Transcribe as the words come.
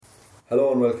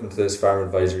Hello and welcome to this Farm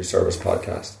Advisory Service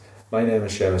podcast. My name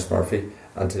is Seamus Murphy,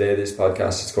 and today this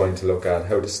podcast is going to look at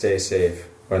how to stay safe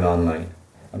when online.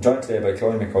 I'm joined today by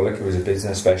Chloe McCulloch, who is a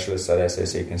business specialist at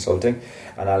SAC Consulting,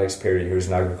 and Alex Pirie, who is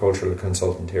an agricultural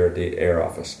consultant here at the Ayr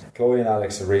office. Chloe and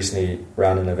Alex have recently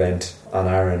ran an event on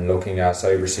Arran looking at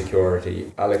cyber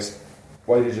security. Alex,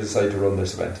 why did you decide to run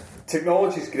this event?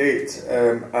 Technology is great,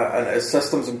 and as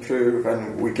systems improve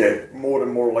and we get more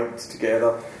and more linked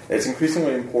together, it's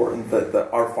increasingly important that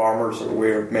our farmers are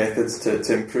aware of methods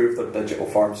to improve their digital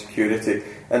farm security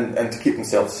and to keep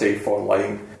themselves safe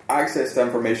online. Access to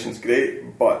information is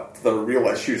great, but there are real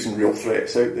issues and real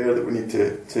threats out there that we need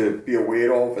to be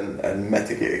aware of and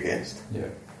mitigate against. Yeah.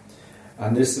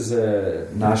 And this is a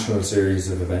national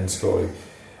series of events, Chloe.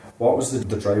 What was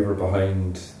the driver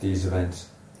behind these events?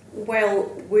 Well,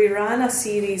 we ran a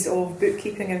series of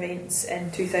bookkeeping events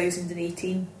in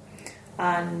 2018,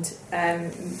 and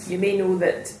you may know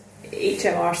that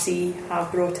HMRC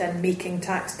have brought in Making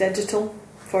Tax Digital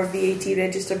for VAT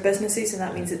registered businesses, and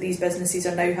that means that these businesses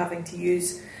are now having to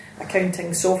use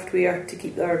accounting software to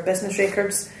keep their business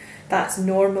records. That's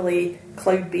normally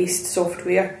cloud-based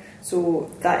software, so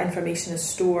that information is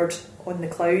stored on the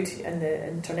cloud and the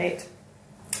internet.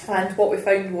 And what we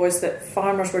found was that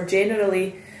farmers were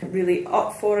generally really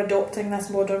up for adopting this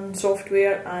modern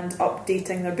software and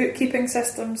updating their bookkeeping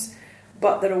systems,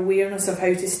 but their awareness of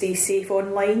how to stay safe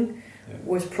online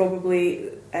was probably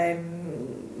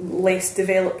less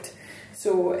developed.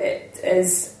 So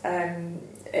it's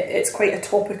quite a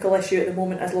topical issue at the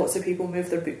moment, as lots of people move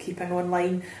their bookkeeping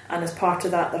online, and as part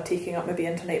of that they're taking up maybe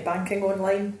internet banking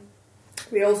online.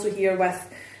 We also hear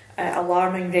with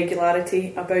alarming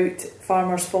regularity about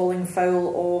farmers falling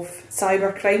foul of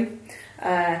cybercrime.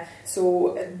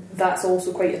 So that's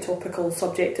also quite a topical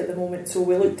subject at the moment. So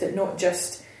we looked at not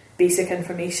just basic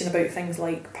information about things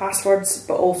like passwords,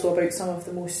 but also about some of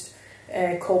the most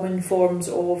common forms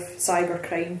of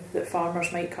cybercrime that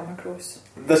farmers might come across.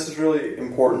 This is really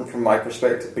important from my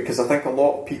perspective, because I think a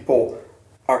lot of people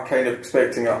are kind of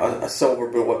expecting a silver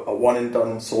bullet, a one and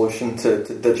done solution to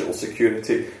digital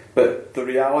security. But the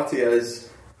reality is,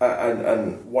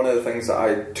 and one of the things that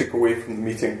I took away from the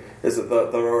meeting is that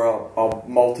there are a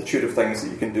multitude of things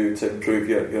that you can do to improve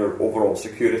your overall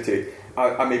security.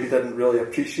 I maybe didn't really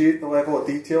appreciate the level of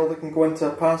detail that can go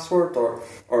into a password,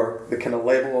 or the kind of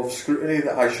level of scrutiny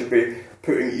that I should be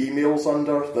putting emails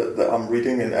under that I'm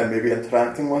reading and maybe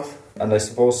interacting with. And I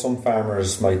suppose some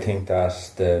farmers might think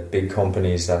that the big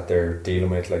companies that they're dealing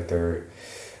with, like their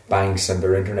banks and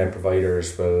their internet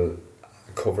providers, will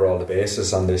cover all the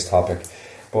bases on this topic.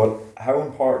 But how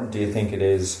important do you think it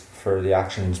is for the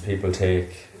actions people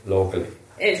take locally?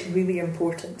 It's really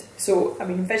important. So,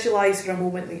 visualise for a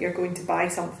moment that you're going to buy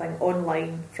something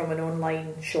online from an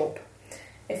online shop.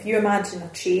 If you imagine a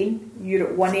chain, you're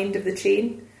at one end of the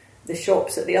chain, the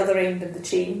shop's at the other end of the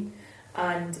chain,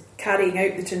 and carrying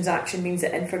out the transaction means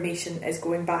that information is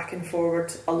going back and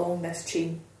forward along this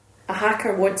chain. A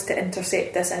hacker wants to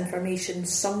intercept this information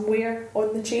somewhere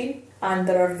on the chain, and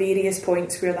there are various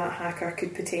points where that hacker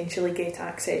could potentially get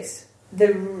access.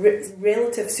 The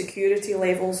relative security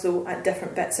levels, though, at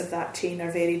different bits of that chain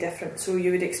are very different. So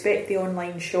you would expect the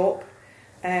online shop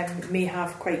may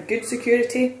have quite good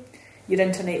security. Your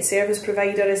internet service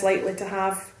provider is likely to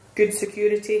have good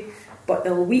security, but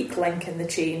the weak link in the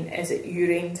chain is at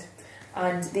your end.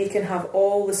 And they can have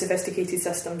all the sophisticated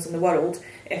systems in the world.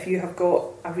 If you have got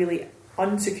a really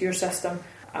unsecure system,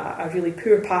 a really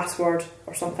poor password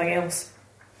or something else,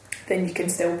 then you can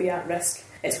still be at risk.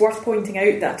 It's worth pointing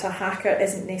out that a hacker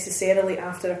isn't necessarily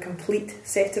after a complete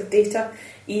set of data.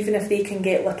 Even if they can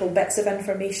get little bits of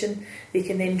information, they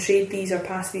can then trade these or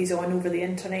pass these on over the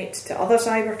internet to other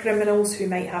cyber criminals who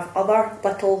might have other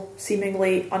little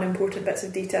seemingly unimportant bits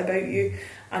of data about you,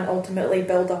 and ultimately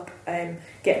build up,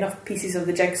 get enough pieces of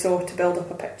the jigsaw to build up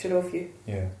a picture of you.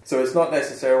 Yeah. So it's not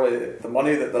necessarily the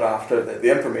money that they're after.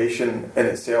 The information in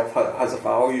itself has a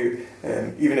value,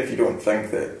 even if you don't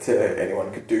think that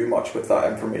anyone could do much with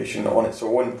that information on its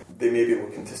own. They may be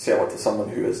looking to sell it to someone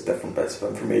who has different bits of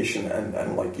information,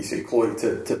 and like you say, Chloe,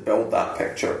 to build that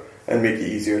picture and make it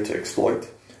easier to exploit.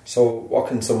 So what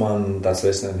can someone that's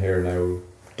listening here now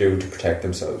do to protect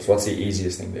themselves? What's the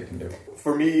easiest thing they can do?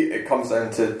 For me, it comes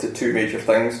down to two major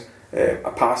things.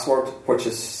 A password, which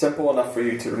is simple enough for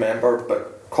you to remember,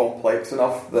 but complex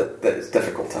enough that it's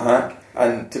difficult to hack.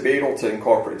 And to be able to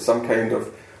incorporate some kind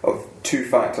of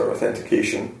two-factor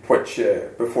authentication, which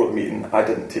before the meeting I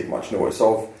didn't take much notice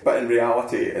of. But in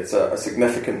reality, it's a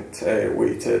significant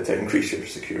way to increase your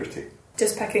security.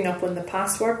 Just picking up on the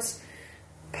passwords.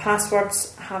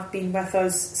 Passwords have been with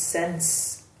us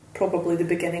since probably the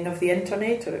beginning of the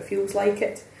internet, or it feels like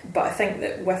it. But I think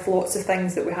that with lots of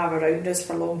things that we have around us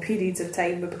for long periods of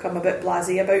time, we become a bit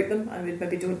blasé about them, and we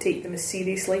maybe don't take them as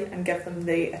seriously and give them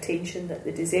the attention that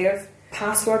they deserve.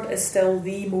 Password is still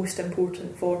the most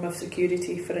important form of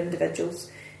security for individuals.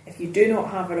 If you do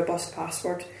not have a robust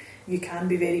password, you can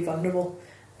be very vulnerable.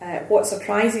 What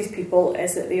surprises people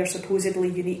is that their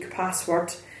supposedly unique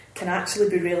password can actually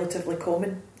be relatively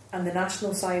common, and the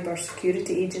National Cyber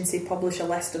Security Agency publish a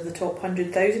list of the top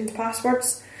 100,000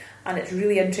 passwords, and it's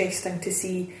really interesting to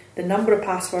see the number of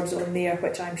passwords on there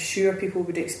which I'm sure people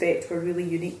would expect were really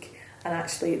unique, and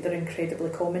actually they're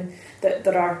incredibly common. That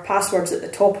there are passwords at the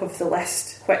top of the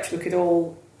list which we could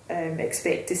all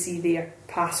expect to see there,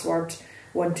 password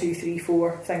 1, 2, 3,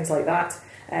 4, things like that.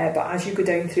 But as you go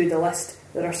down through the list,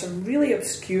 there are some really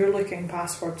obscure looking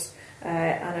passwords,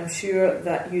 and I'm sure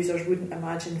that users wouldn't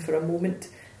imagine for a moment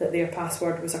that their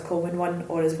password was a common one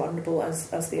or as vulnerable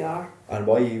as they are. And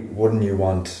why wouldn't you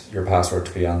want your password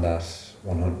to be on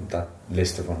that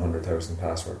list of 100,000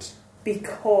 passwords?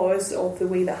 Because of the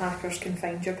way that hackers can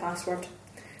find your password.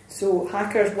 So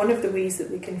hackers, one of the ways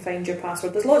that they can find your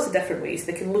password, there's lots of different ways.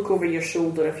 They can look over your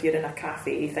shoulder if you're in a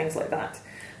cafe, things like that.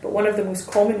 But one of the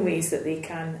most common ways that they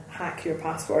can hack your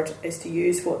password is to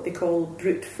use what they call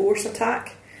brute force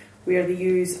attack, where they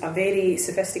use a very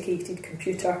sophisticated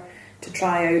computer to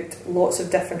try out lots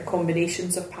of different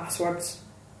combinations of passwords.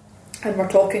 And we're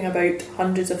talking about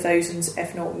hundreds of thousands,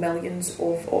 if not millions,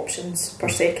 of options per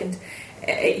second.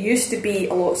 It used to be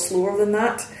a lot slower than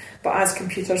that, but as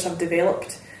computers have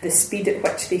developed, the speed at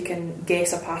which they can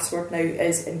guess a password now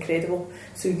is incredible.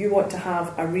 So you want to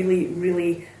have a really,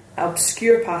 really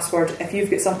obscure password. If you've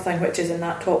got something which is in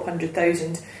that top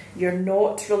 100,000, you're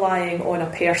not relying on a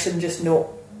person just not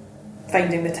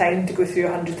finding the time to go through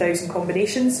 100,000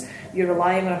 combinations. You're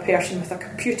relying on a person with a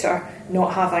computer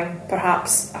not having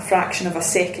perhaps a fraction of a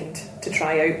second to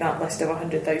try out that list of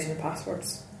 100,000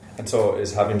 passwords. And so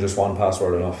is having just one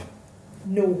password enough?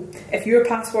 No. If your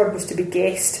password was to be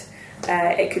guessed,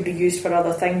 it could be used for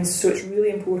other things, so it's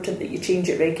really important that you change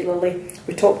it regularly.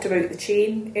 We talked about the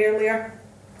chain earlier.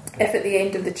 If at the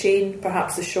end of the chain,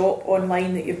 perhaps the shop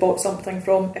online that you bought something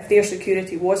from, if their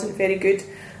security wasn't very good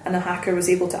and a hacker was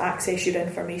able to access your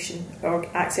information or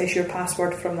access your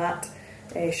password from that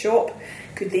shop,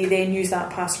 could they then use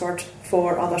that password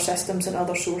for other systems and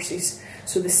other sources?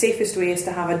 So the safest way is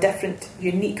to have a different,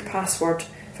 unique password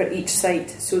for each site,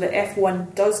 so that if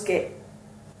one does get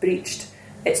breached,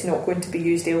 it's not going to be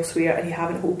used elsewhere and you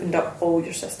haven't opened up all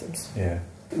your systems. Yeah.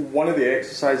 One of the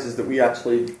exercises that we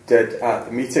actually did at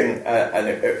the meeting, and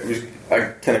it was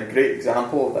a kind of great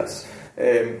example of this,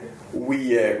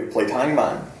 we played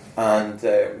Hangman, and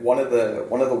one of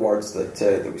the words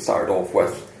that we started off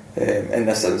with, in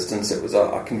this instance, it was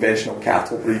a conventional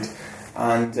cattle breed,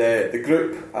 and the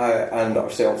group and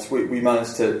ourselves, we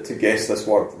managed to guess this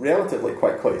word relatively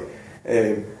quickly.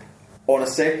 On a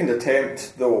second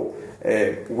attempt, though,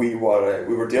 we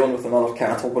were dealing with another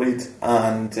cattle breed,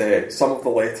 and some of the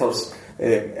letters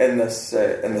in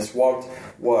this word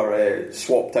were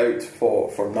swapped out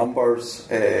for numbers.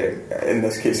 In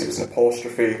this case, it was an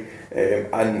apostrophe,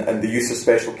 and the use of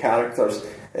special characters.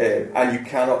 And you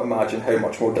cannot imagine how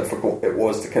much more difficult it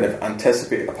was to kind of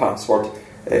anticipate a password.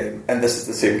 And this is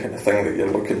the same kind of thing that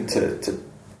you're looking to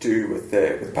do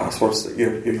with passwords that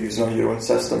you're using on your own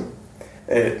system.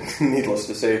 Needless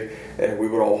to say, we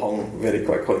were all hung very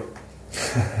quickly.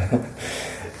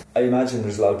 I imagine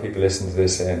there's a lot of people listening to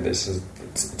this saying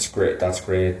it's great, that's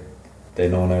great. They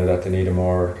know now that they need a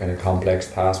more kind of complex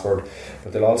password,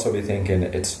 but they'll also be thinking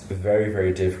it's very,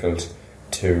 very difficult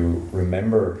to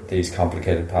remember these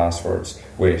complicated passwords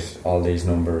with all these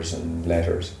numbers and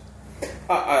letters.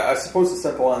 I suppose the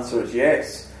simple answer is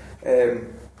yes.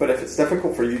 But if it's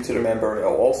difficult for you to remember,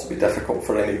 it'll also be difficult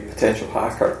for any potential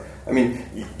hacker. I mean,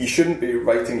 you shouldn't be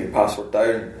writing your password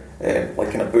down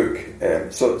like in a book.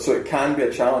 So it can be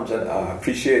a challenge, and I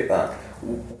appreciate that.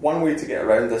 One way to get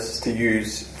around this is to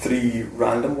use 3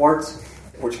 random words,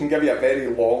 which can give you a very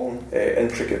long,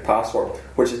 intricate password,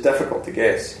 which is difficult to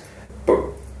guess, but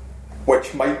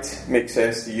which might make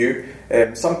sense to you.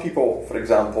 Some people, for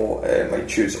example, might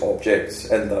choose objects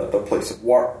in their place of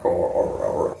work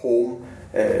or at home.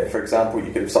 For example,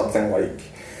 you could have something like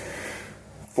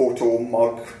photo,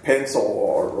 mug, pencil,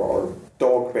 or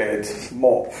dog bed,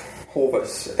 mop,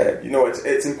 Hovis.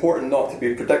 It's important not to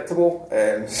be predictable,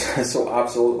 so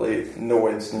absolutely no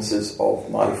instances of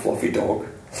my fluffy dog.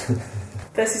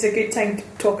 This is a good time to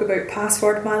talk about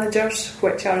password managers,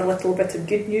 which are a little bit of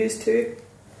good news too.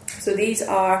 So these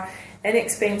are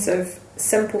inexpensive,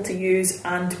 simple to use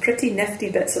and pretty nifty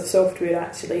bits of software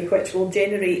actually, which will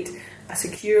generate a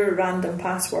secure random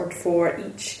password for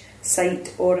each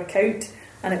site or account,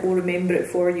 and it will remember it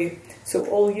for you. So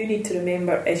all you need to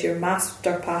remember is your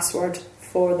master password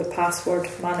for the password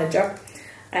manager,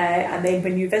 and then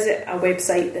when you visit a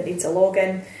website that needs a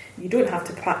login, you don't have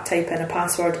to type in a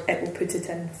password, it will put it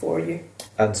in for you.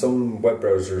 And some web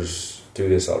browsers do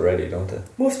this already, don't they?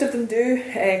 Most of them do,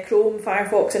 Chrome,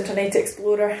 Firefox, Internet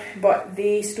Explorer, but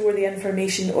they store the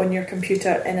information on your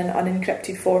computer in an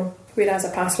unencrypted form, whereas a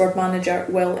password manager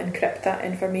will encrypt that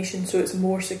information, so it's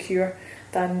more secure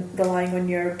than relying on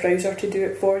your browser to do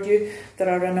it for you. There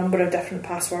are a number of different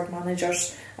password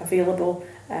managers available.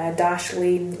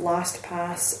 Dashlane,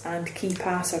 LastPass and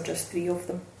KeyPass are just 3 of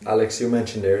them. Alex, you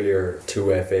mentioned earlier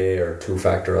 2FA or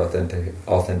two-factor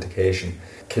authentication.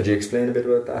 Could you explain a bit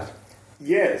about that?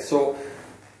 Yeah, so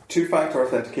two-factor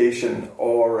authentication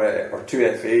or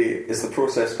 2FA is the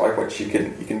process by which you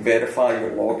can verify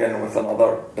your login with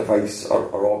another device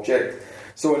or object.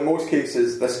 So in most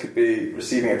cases, this could be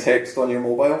receiving a text on your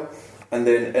mobile and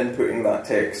then inputting that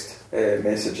text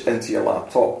message into your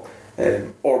laptop,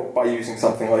 or by using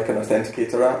something like an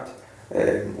authenticator app,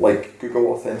 like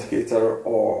Google Authenticator,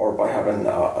 or by having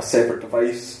a separate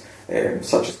device,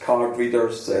 such as card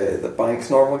readers that banks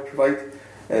normally provide.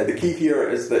 The key here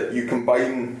is that you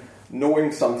combine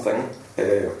knowing something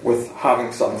with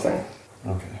having something.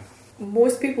 Okay.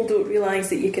 Most people don't realise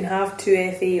that you can have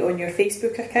 2FA on your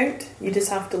Facebook account. You just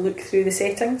have to look through the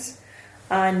settings,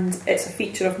 and it's a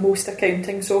feature of most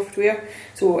accounting software.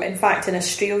 So in fact in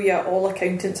Australia all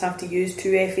accountants have to use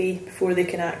 2FA before they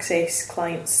can access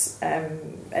clients'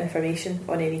 information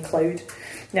on any cloud.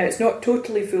 Now it's not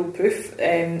totally foolproof.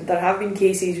 There have been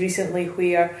cases recently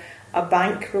where a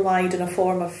bank relied on a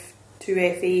form of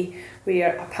 2FA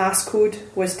where a passcode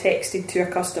was texted to a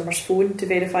customer's phone to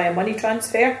verify a money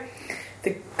transfer.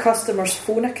 The customer's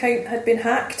phone account had been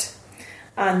hacked,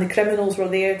 and the criminals were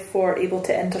therefore able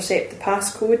to intercept the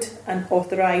passcode and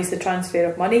authorise the transfer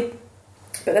of money.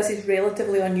 But this is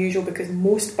relatively unusual because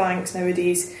most banks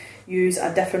nowadays use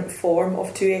a different form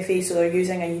of 2FA, so they're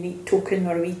using a unique token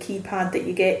or a wee keypad that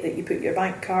you get that you put your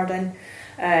bank card in.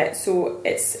 So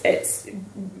it's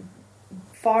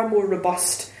far more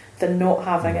robust than not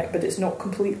having it, but it's not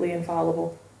completely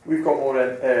infallible. We've got more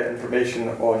information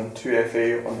on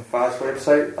 2FA on the FAS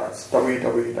website. That's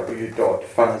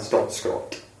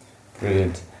www.fas.scot.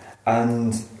 Brilliant.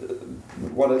 And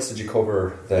what else did you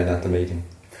cover then at the meeting?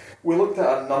 We looked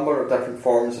at a number of different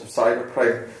forms of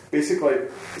cybercrime. Basically,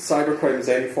 cybercrime is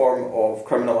any form of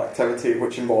criminal activity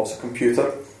which involves a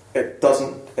computer. It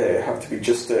doesn't have to be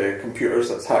just computers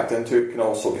that's hacked into. It can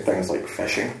also be things like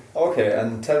phishing. Okay,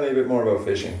 and tell me a bit more about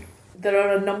phishing. There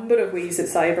are a number of ways that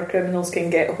cyber criminals can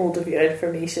get hold of your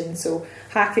information. So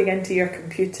hacking into your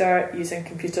computer, using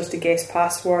computers to guess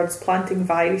passwords, planting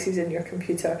viruses in your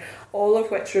computer, all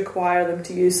of which require them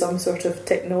to use some sort of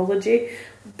technology.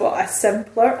 But a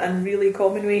simpler and really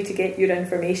common way to get your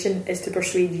information is to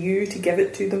persuade you to give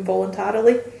it to them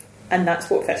voluntarily, and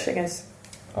that's what phishing is.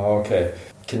 Okay.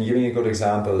 Can you give me a good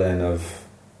example then of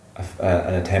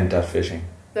an attempt at phishing?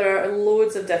 There are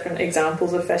loads of different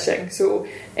examples of phishing. So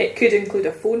it could include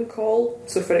a phone call.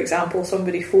 So for example,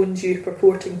 somebody phones you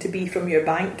purporting to be from your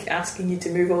bank, asking you to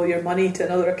move all your money to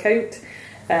another account,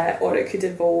 or it could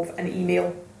involve an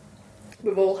email.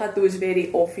 We've all had those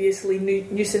very obviously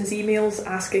nuisance emails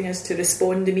asking us to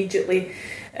respond immediately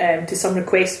to some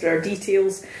request for our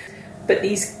details. But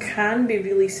these can be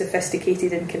really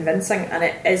sophisticated and convincing, and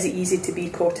it is easy to be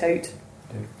caught out.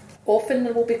 Often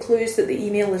there will be clues that the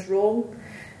email is wrong,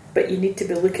 but you need to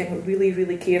be looking really,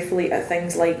 really carefully at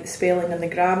things like the spelling and the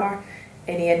grammar,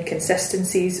 any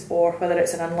inconsistencies, or whether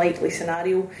it's an unlikely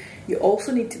scenario. You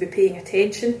also need to be paying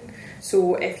attention.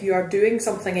 So if you are doing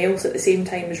something else at the same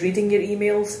time as reading your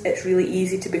emails, it's really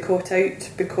easy to be caught out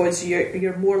because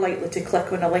you're more likely to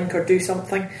click on a link or do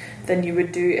something than you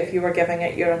would do if you were giving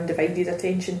it your undivided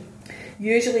attention.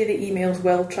 Usually the emails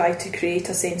will try to create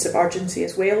a sense of urgency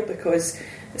as well, because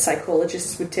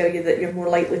psychologists would tell you that you're more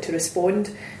likely to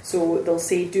respond. So they'll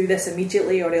say do this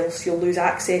immediately or else you'll lose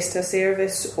access to a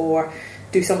service, or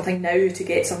do something now to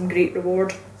get some great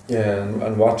reward. Yeah,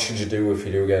 and what should you do if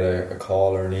you do get a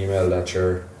call or an email that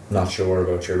you're not sure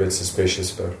about, you're a bit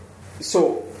suspicious about?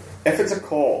 So if it's a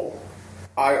call,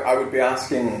 I would be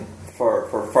asking for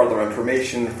further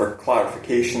information, for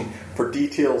clarification, for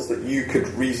details that you could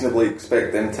reasonably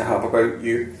expect them to have about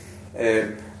you.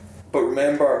 But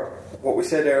remember, what we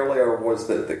said earlier was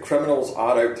that the criminals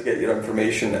are out to get your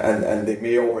information, and they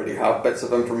may already have bits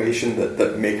of information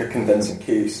that make a convincing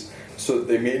case. So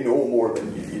they may know more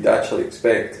than you'd actually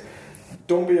expect.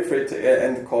 Don't be afraid to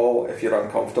end the call if you're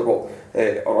uncomfortable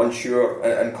or unsure,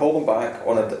 and call them back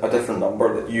on a different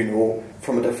number that you know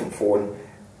from a different phone.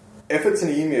 If it's an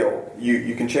email,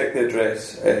 you can check the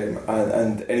address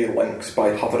and any links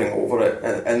by hovering over it,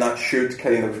 and that should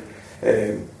kind of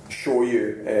show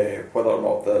you whether or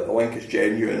not the link is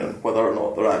genuine and whether or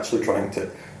not they're actually trying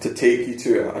to take you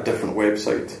to a different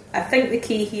website. I think the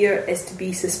key here is to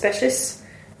be suspicious.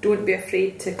 Don't be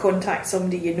afraid to contact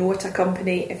somebody you know at a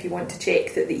company if you want to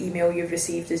check that the email you've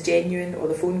received is genuine or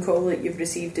the phone call that you've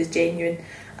received is genuine.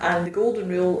 And the golden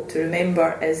rule to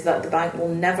remember is that the bank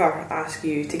will never ask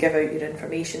you to give out your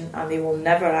information, and they will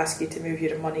never ask you to move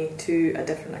your money to a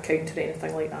different account or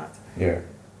anything like that. Yeah.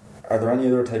 Are there any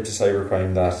other types of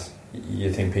cybercrime that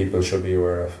you think people should be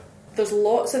aware of? There's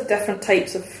lots of different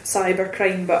types of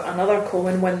cybercrime, but another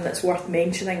common one that's worth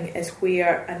mentioning is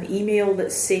where an email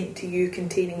that's sent to you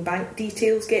containing bank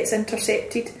details gets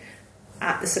intercepted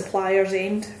at the supplier's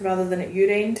end rather than at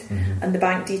your end, and the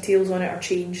bank details on it are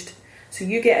changed. So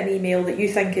you get an email that you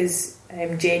think is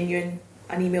genuine,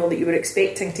 an email that you were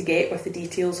expecting to get with the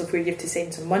details of where you have to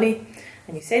send some money,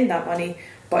 and you send that money,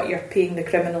 but you're paying the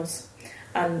criminals.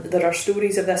 And there are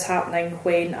stories of this happening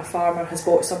when a farmer has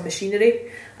bought some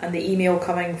machinery and the email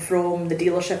coming from the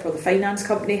dealership or the finance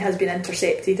company has been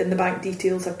intercepted and the bank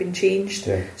details have been changed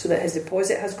so that his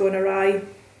deposit has gone awry.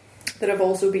 There have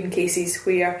also been cases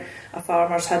where a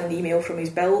farmer's had an email from his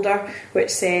builder which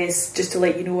says, just to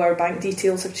let you know, our bank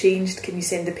details have changed, can you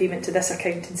send the payment to this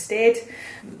account instead?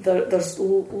 There's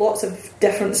lots of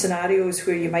different scenarios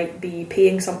where you might be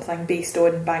paying something based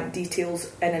on bank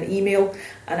details in an email,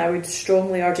 and I would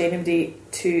strongly urge anybody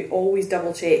to always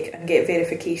double check and get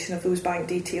verification of those bank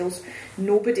details.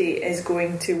 Nobody is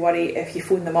going to worry if you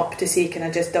phone them up to say, can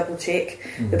I just double check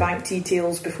the bank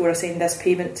details before I send this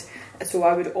payment? So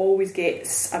I would always get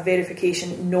a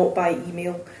verification, not by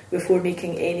email, before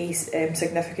making any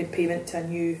significant payment to a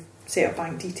new set of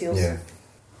bank details. Yeah.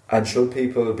 And should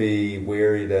people be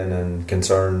wary then and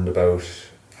concerned about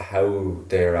how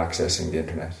they're accessing the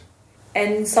internet?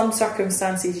 In some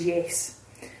circumstances, yes.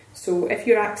 So if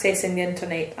you're accessing the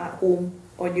internet at home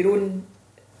on your own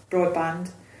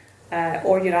broadband,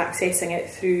 or you're accessing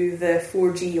it through the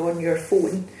 4G on your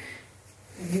phone,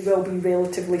 you will be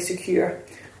relatively secure.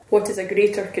 What is a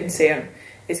greater concern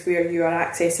is where you are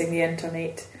accessing the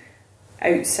internet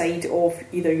outside of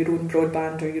either your own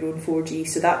broadband or your own 4G.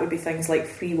 So that would be things like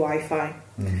free Wi-Fi.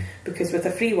 Because with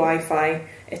a free Wi-Fi,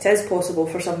 it is possible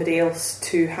for somebody else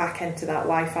to hack into that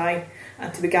Wi-Fi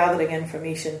and to be gathering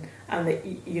information, and that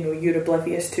you're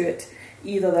oblivious to it.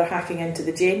 Either they're hacking into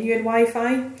the genuine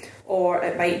Wi-Fi, or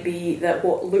it might be that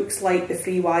what looks like the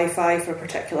free Wi-Fi for a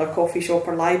particular coffee shop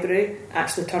or library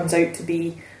actually turns out to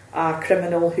be a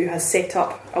criminal who has set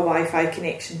up a Wi-Fi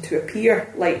connection to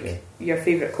appear like your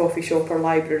favourite coffee shop or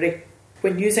library.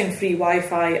 When using free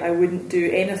Wi-Fi, I wouldn't do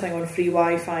anything on free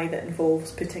Wi-Fi that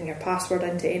involves putting your password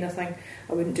into anything.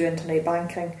 I wouldn't do internet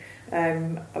banking.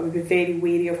 I would be very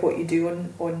wary of what you do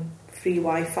on free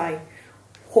Wi-Fi.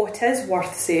 What is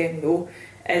worth saying though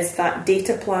is that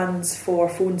data plans for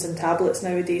phones and tablets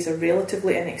nowadays are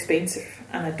relatively inexpensive,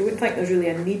 and I don't think there's really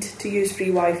a need to use free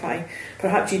Wi-Fi.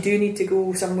 Perhaps you do need to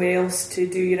go somewhere else to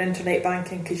do your internet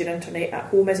banking because your internet at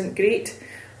home isn't great,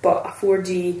 but a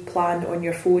 4G plan on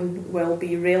your phone will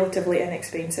be relatively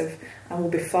inexpensive and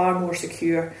will be far more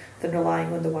secure than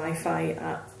relying on the Wi-Fi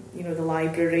at the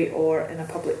library or in a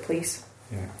public place.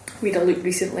 We had a look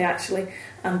recently actually,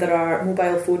 and there are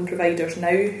mobile phone providers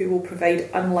now who will provide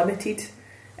unlimited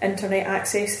internet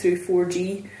access through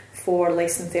 4G for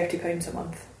less than £30 a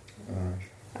month.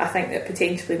 I think that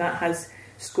potentially that has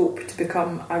scope to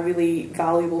become a really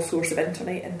valuable source of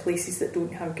internet in places that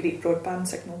don't have great broadband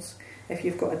signals. If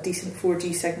you've got a decent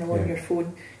 4G signal on your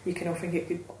phone, you can often get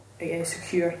good,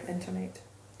 secure internet.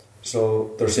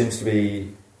 So there seems to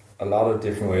be a lot of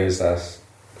different ways that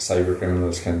cyber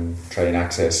criminals can try and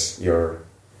access your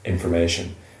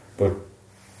information, but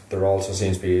there also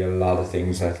seems to be a lot of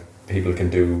things that people can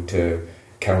do to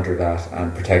counter that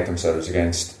and protect themselves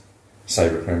against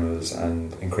cyber criminals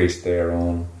and increase their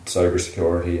own cyber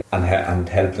security and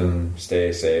help them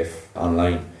stay safe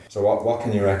online. So what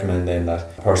can you recommend then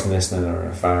that a person listening or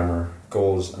a farmer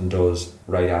goes and does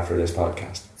right after this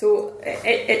podcast? So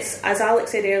it's, as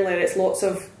Alex said earlier, it's lots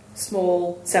of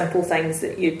small, simple things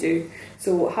that you do.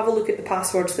 So have a look at the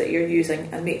passwords that you're using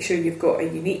and make sure you've got a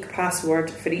unique password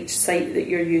for each site that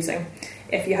you're using.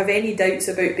 If you have any doubts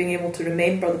about being able to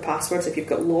remember the passwords, if you've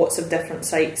got lots of different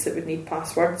sites that would need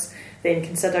passwords, then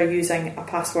consider using a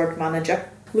password manager.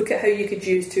 Look at how you could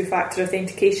use two-factor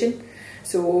authentication.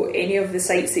 So any of the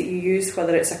sites that you use,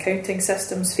 whether it's accounting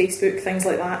systems, Facebook, things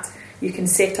like that, You can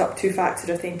set up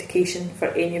two-factor authentication for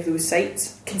any of those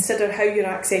sites. Consider how you're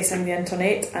accessing the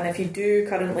internet, and if you do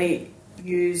currently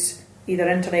use either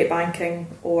internet banking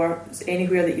or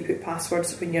anywhere that you put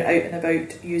passwords when you're out and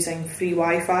about using free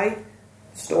Wi-Fi,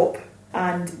 stop,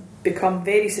 and become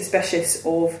very suspicious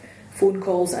of phone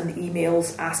calls and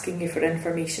emails asking you for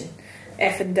information.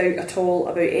 If in doubt at all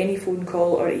about any phone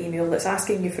call or email that's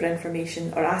asking you for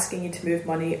information or asking you to move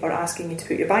money or asking you to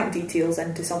put your bank details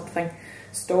into something,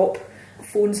 stop.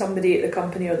 Phone somebody at the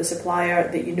company or the supplier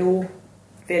that you know,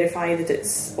 verify that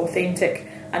it's authentic,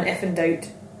 and if in doubt,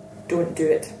 don't do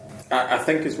it. I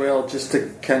think as well, just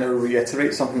to kind of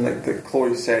reiterate something that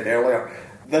Chloe said earlier,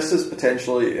 this is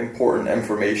potentially important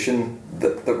information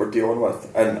that we're dealing with,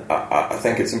 and I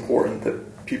think it's important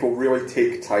that people really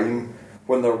take time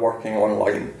when they're working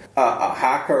online. A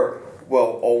hacker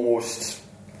will almost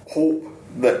hope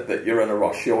that you're in a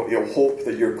rush. You'll hope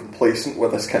that you're complacent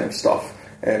with this kind of stuff.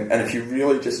 And if you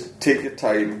really just take your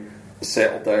time,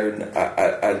 settle down,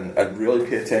 and really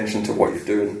pay attention to what you're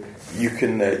doing, you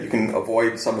can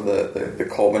avoid some of the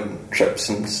common trips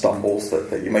and stumbles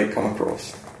that you might come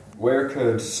across. Where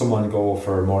could someone go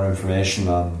for more information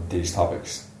on these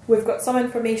topics? We've got some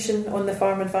information on the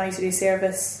Farm Advisory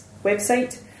Service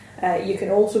website. You can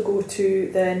also go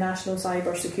to the National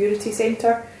Cyber Security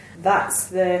Centre. That's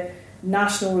the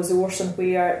national resource on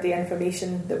where the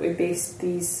information that we based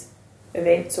these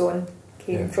events on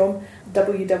came from.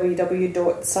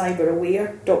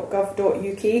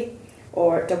 www.cyberaware.gov.uk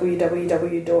or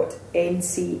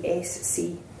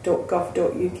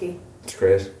www.ncsc.gov.uk. It's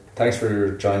great. Thanks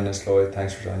for joining us, Chloe.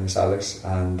 Thanks for joining us, Alex.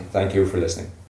 And thank you for listening.